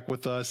be back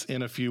with us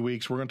in a few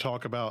weeks. We're going to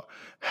talk about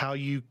how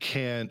you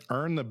can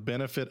earn the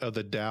benefit of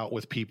the doubt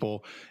with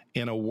people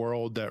in a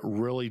world that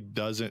really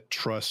doesn't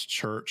trust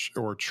church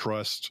or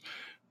trust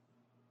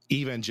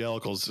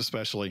evangelicals,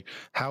 especially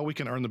how we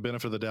can earn the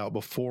benefit of the doubt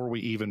before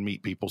we even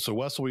meet people. So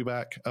Wes will be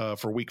back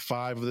for week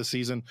 5 of the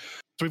season.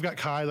 So we've got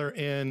Kyler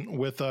in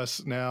with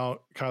us now.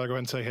 Kyler, go ahead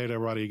and say hey to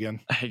everybody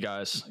again. Hey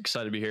guys,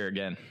 excited to be here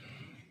again.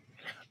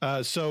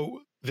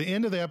 So the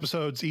end of the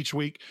episodes each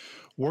week,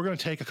 we're going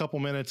to take a couple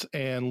minutes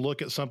and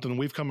look at something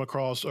we've come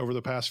across over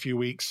the past few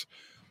weeks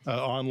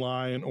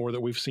online, or that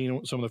we've seen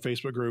in some of the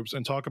Facebook groups,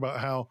 and talk about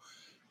how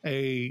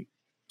a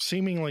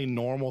seemingly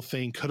normal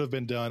thing could have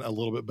been done a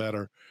little bit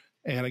better.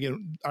 And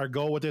again, our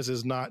goal with this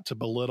is not to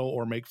belittle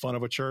or make fun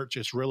of a church.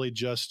 It's really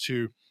just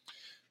to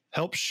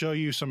help show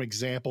you some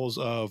examples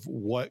of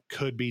what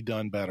could be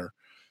done better.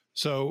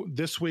 So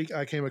this week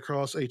I came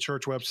across a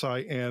church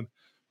website, and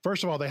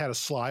first of all, they had a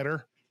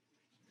slider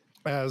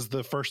as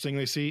the first thing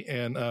they see.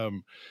 And I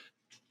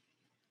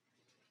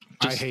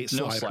hate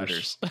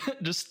sliders.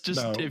 just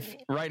No. If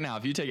right now,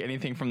 if you take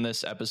anything from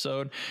this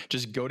episode,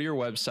 just go to your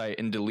website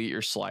and delete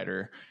your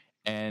slider,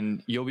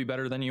 and you'll be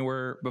better than you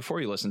were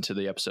before you listened to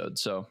the episode.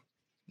 So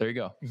there you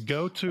go.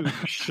 Go to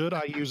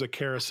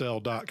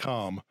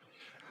shouldiuseacarousel.com,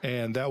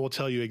 and that will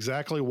tell you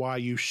exactly why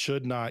you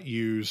should not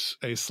use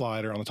a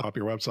slider on the top of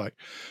your website.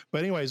 But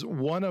anyways,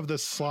 one of the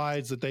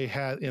slides that they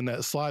had in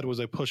that slide was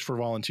a push for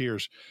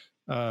volunteers.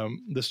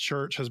 This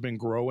church has been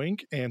growing,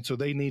 and so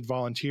they need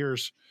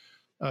volunteers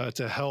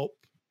to help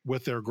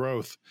with their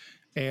growth.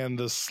 And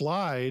the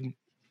slide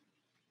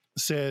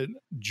said,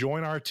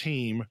 join our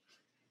team.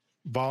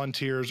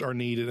 Volunteers are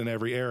needed in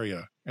every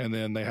area. And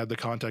then they had the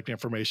contact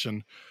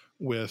information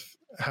with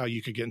how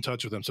you could get in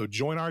touch with them. So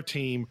join our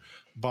team.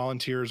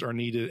 Volunteers are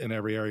needed in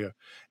every area.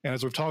 And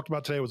as we've talked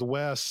about today with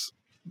Wes,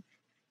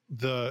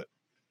 the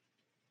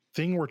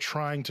thing we're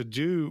trying to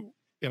do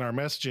in our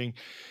messaging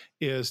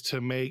is to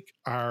make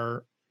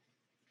our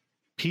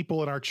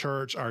people in our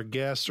church, our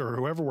guests, or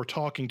whoever we're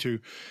talking to,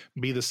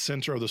 be the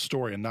center of the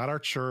story and not our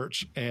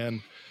church.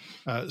 And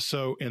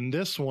so in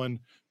this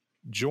one,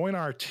 join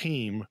our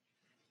team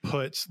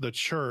puts the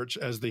church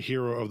as the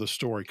hero of the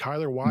story.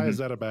 Kyler, why is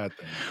that a bad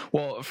thing?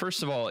 Well,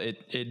 first of all,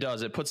 it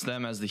does. It puts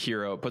them as the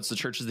hero. It puts the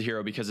church as the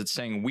hero because it's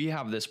saying we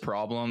have this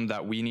problem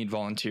that we need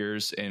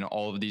volunteers in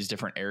all of these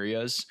different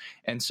areas.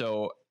 And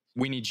so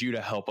we need you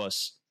to help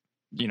us,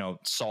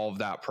 solve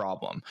that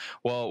problem.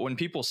 Well, when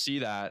people see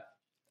that,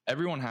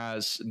 everyone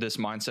has this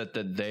mindset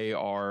that they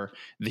are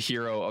the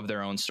hero of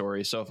their own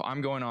story. So if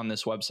I'm going on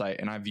this website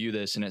and I view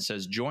this and it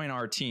says, join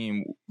our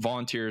team,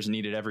 volunteers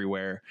needed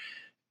everywhere.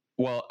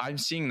 Well, I'm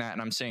seeing that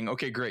and I'm saying,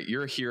 okay, great,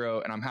 you're a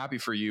hero and I'm happy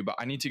for you, but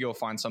I need to go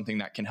find something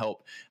that can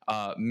help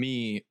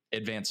me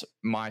advance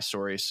my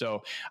story.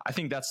 So I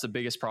think that's the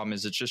biggest problem,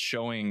 is it's just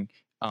showing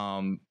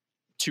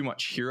too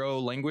much hero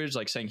language,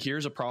 like saying,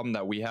 here's a problem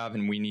that we have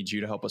and we need you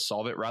to help us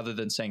solve it, rather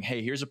than saying,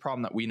 hey, here's a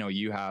problem that we know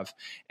you have,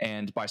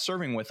 and by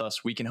serving with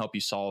us, we can help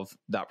you solve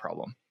that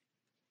problem.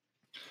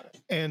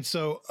 And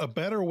so a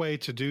better way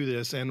to do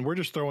this, and we're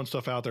just throwing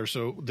stuff out there,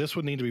 so this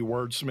would need to be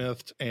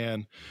wordsmithed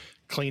and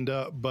cleaned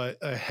up, but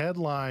a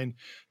headline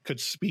could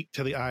speak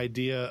to the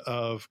idea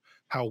of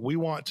how we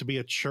want to be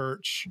a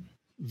church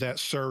that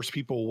serves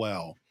people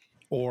well,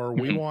 or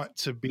we want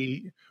to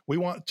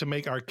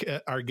make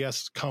our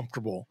guests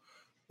comfortable,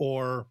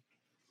 or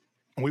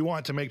we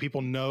want to make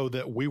people know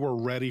that we were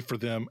ready for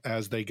them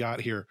as they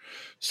got here.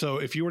 So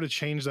if you were to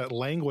change that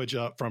language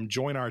up from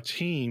join our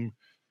team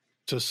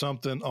to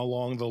something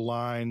along the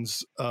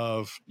lines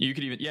of, you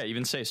could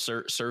even say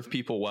serve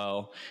people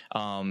well,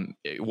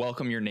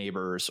 welcome your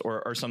neighbors,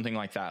 or something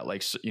like that,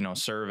 like,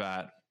 serve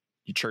at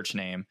your church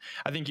name.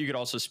 I think you could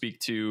also speak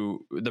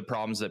to the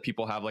problems that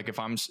people have. Like if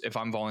I'm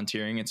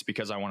volunteering, it's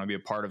because I want to be a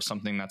part of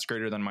something that's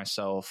greater than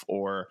myself,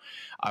 or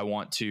I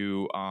want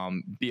to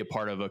be a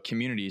part of a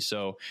community.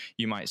 So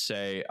you might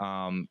say,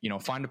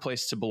 find a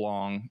place to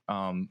belong,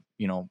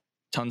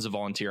 tons of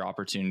volunteer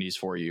opportunities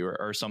for you,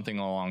 or something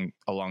along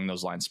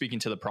those lines, speaking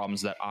to the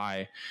problems that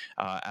I,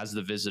 as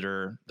the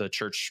visitor, the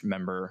church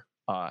member,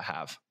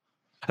 have.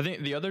 I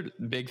think the other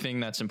big thing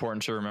that's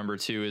important to remember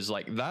too is,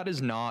 like, that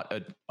is not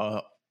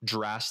a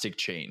drastic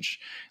change.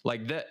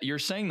 Like, that you're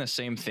saying the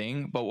same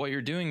thing, but what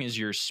you're doing is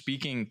you're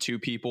speaking to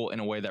people in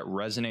a way that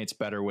resonates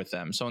better with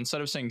them. So instead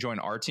of saying join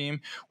our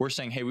team, we're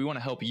saying, hey, we want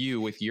to help you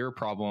with your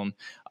problem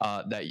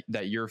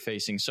that you're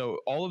facing. So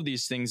all of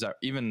these things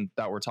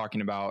that we're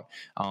talking about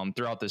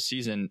throughout this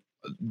season,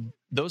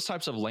 those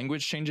types of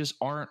language changes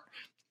aren't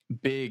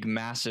big,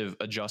 massive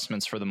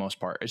adjustments for the most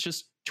part. It's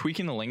just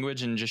tweaking the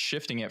language and just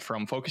shifting it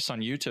from focus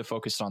on you to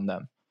focus on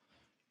them.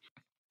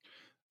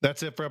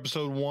 That's it for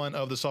episode 1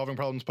 of the Solving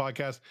Problems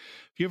podcast.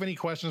 If you have any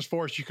questions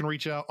for us, you can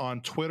reach out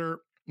on Twitter.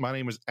 My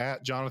name is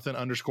at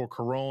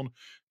Jonathan_Carone.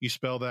 You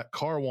spell that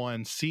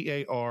Carone,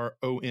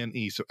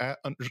 Carone. So at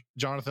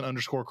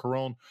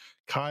Jonathan_Carone.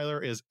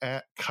 Kyler is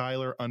at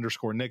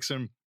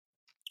Kyler_Nixon.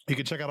 You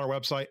can check out our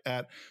website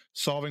at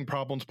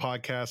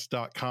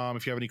solvingproblemspodcast.com.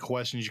 If you have any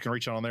questions, you can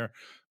reach out on there.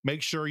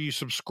 Make sure you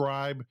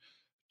subscribe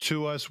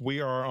to us. We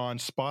are on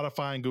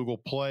Spotify and Google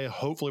Play.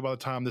 Hopefully by the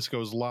time this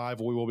goes live,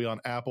 we will be on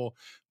Apple.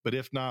 But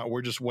if not,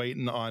 we're just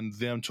waiting on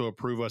them to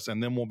approve us,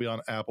 and then we'll be on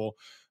Apple.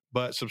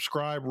 But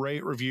subscribe,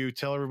 rate, review,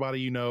 tell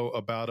everybody you know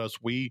about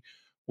us. We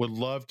would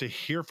love to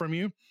hear from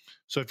you.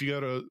 So if you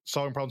go to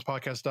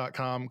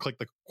solvingproblemspodcast.com, click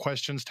the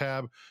questions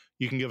tab,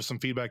 you can give us some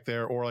feedback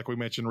there, or like we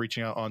mentioned,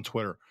 reaching out on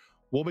Twitter.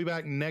 We'll be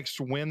back next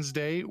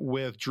Wednesday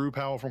with Drew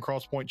Powell from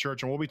Crosspoint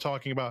Church, and we'll be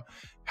talking about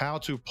how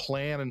to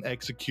plan and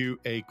execute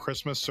a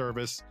Christmas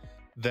service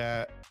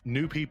that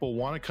new people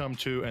want to come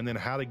to, and then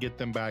how to get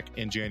them back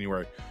in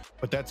January.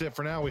 But that's it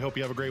for now. We hope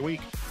you have a great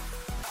week.